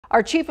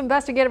Our chief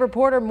investigative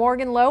reporter,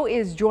 Morgan Lowe,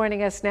 is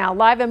joining us now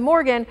live. And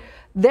Morgan,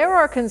 there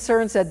are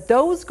concerns that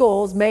those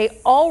goals may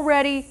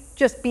already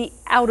just be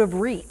out of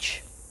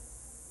reach.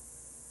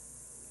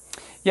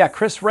 Yeah,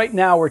 Chris, right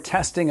now we're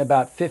testing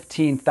about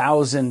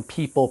 15,000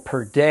 people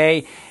per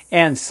day,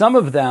 and some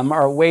of them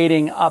are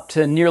waiting up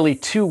to nearly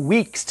 2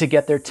 weeks to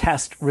get their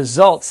test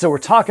results. So we're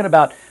talking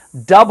about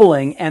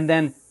doubling and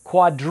then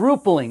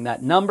quadrupling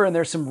that number, and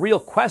there's some real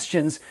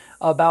questions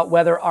about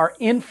whether our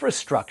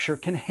infrastructure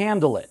can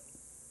handle it.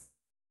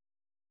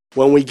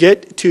 When we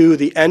get to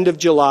the end of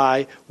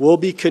July, we'll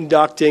be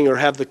conducting or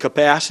have the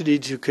capacity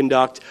to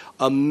conduct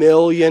 1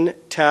 million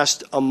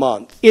tests a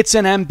month. It's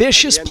an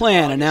ambitious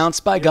plan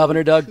announced by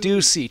Governor Doug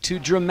Ducey to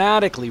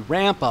dramatically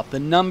ramp up the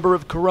number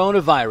of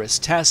coronavirus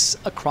tests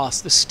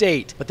across the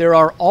state. But there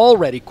are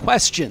already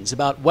questions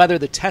about whether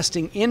the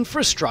testing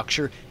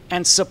infrastructure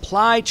and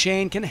supply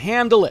chain can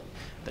handle it.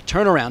 The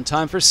turnaround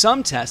time for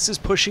some tests is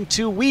pushing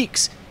 2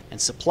 weeks, and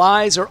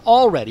supplies are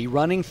already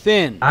running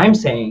thin. I'm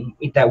saying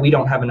that we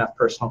don't have enough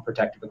personal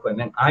protective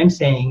equipment. I'm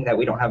saying that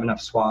we don't have enough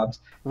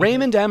swabs.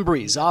 Raymond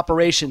Embry's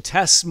operation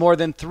tests more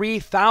than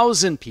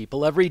 3,000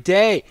 people every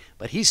day,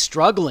 but he's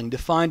struggling to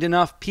find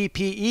enough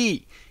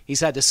PPE.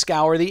 He's had to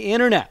scour the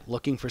internet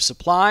looking for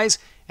supplies,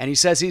 and he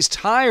says he's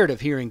tired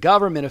of hearing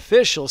government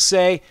officials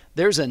say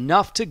there's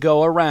enough to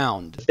go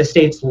around. The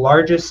state's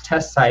largest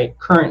test site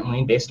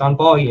currently, based on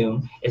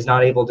volume, is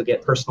not able to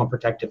get personal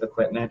protective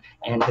equipment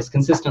and has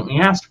consistently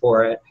asked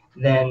for it.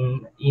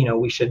 Then,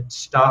 we should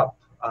stop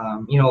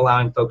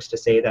allowing folks to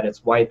say that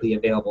it's widely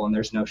available and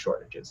there's no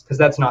shortages, because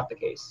that's not the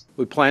case.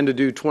 We plan to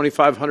do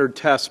 2,500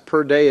 tests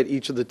per day at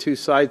each of the 2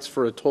 sites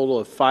for a total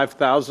of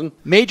 5,000.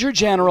 Major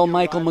General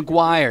Michael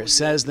McGuire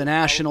says the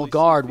National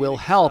Guard will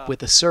help with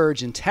the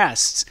surge in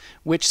tests,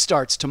 which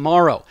starts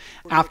tomorrow.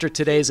 After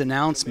today's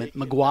announcement,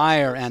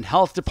 McGuire and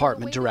Health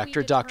Department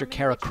Director Dr.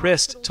 Kara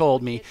Christ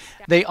told me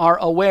they are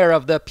aware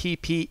of the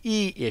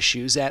PPE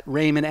issues at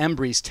Raymond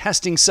Embry's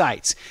testing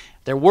sites.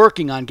 They're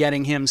working on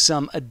getting him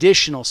some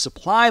additional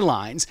supply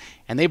lines,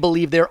 and they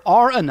believe there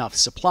are enough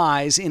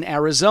supplies in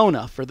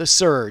Arizona for the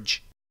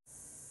surge.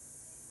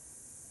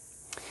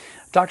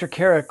 Dr.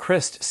 Kara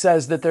Christ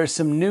says that there's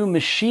some new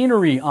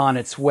machinery on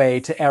its way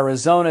to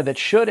Arizona that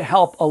should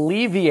help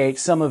alleviate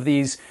some of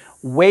these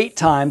wait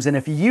times. And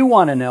if you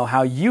want to know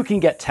how you can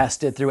get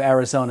tested through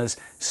Arizona's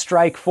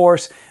strike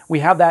force,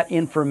 we have that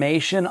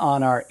information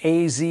on our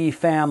AZ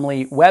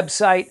Family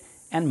website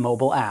and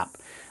mobile app.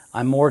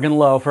 I'm Morgan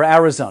Lowe for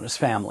Arizona's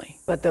Family.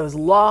 But those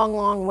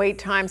long wait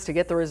times to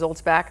get the results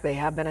back, they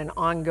have been an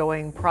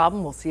ongoing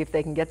problem. We'll see if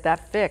they can get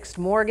that fixed.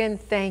 Morgan,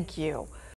 thank you.